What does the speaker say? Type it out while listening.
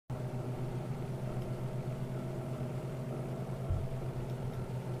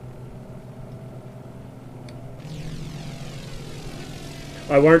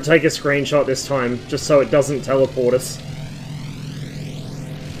I won't take a screenshot this time, just so it doesn't teleport us.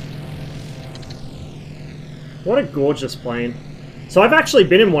 What a gorgeous plane. So I've actually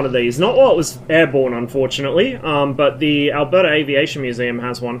been in one of these, not while it was airborne, unfortunately, but the Alberta Aviation Museum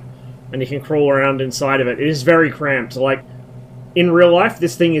has one, and you can crawl around inside of it. It is very cramped. Like, in real life,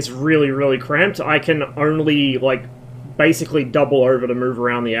 this thing is really, really cramped. I can only, like, basically double over to move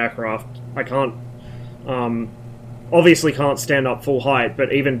around the aircraft. I can't, obviously can't stand up full height,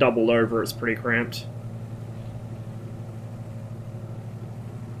 but even doubled over, it's pretty cramped.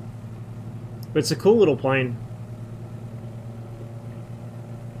 But it's a cool little plane.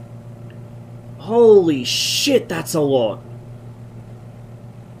 Holy shit, that's a lot.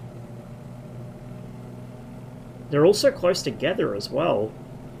 They're all so close together as well.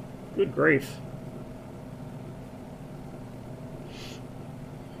 Good grief.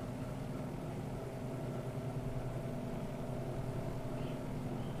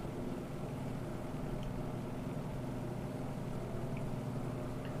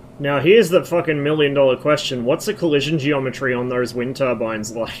 Now here's the fucking million-dollar question. What's the collision geometry on those wind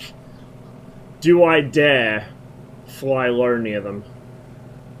turbines like? Do I dare fly low near them?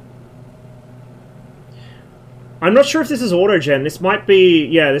 I'm not sure if this is auto-gen. This might be...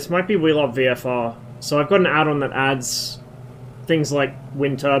 yeah, this might be Wheel Up VFR. So I've got an add-on that adds things like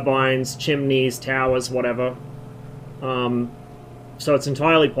wind turbines, chimneys, towers, whatever. So it's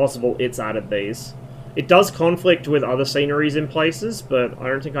entirely possible it's added these. It does conflict with other sceneries in places, but I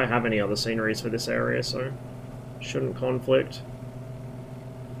don't think I have any other sceneries for this area, so shouldn't conflict.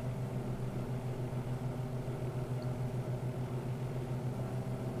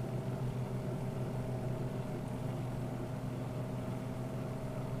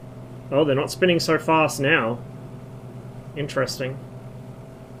 Oh, they're not spinning so fast now. Interesting.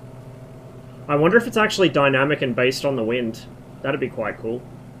 I wonder if it's actually dynamic and based on the wind. That'd be quite cool.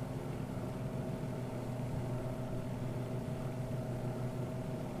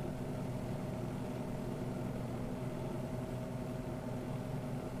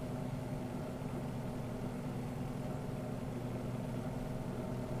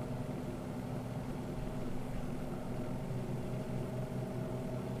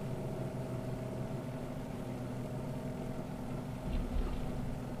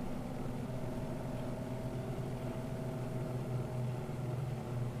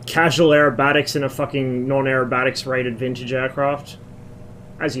 Casual aerobatics in a fucking non-aerobatics rated vintage aircraft.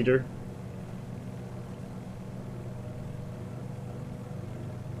 As you do.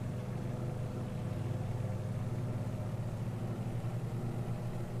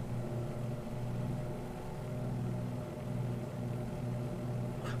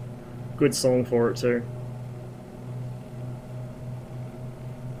 Good song for it too.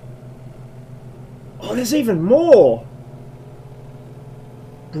 Oh, there's even more!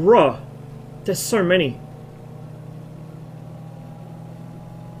 Bruh, there's so many.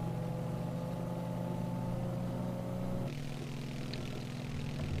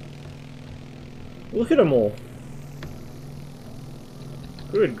 Look at them all.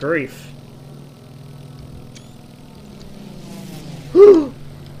 Good grief.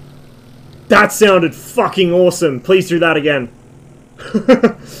 That sounded fucking awesome. Please do that again.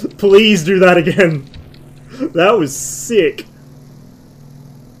 Please do that again. That was sick.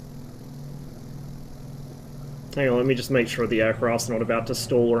 Hang on, let me just make sure the aircraft's not about to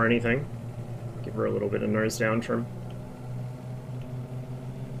stall or anything. Give her a little bit of nose down trim.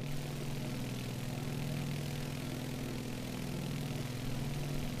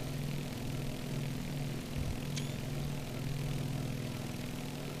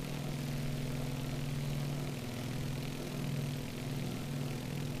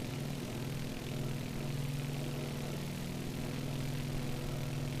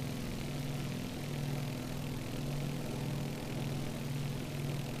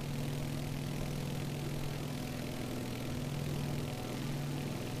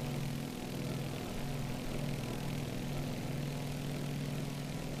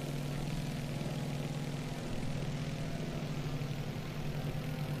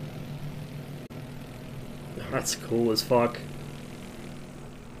 That's cool as fuck.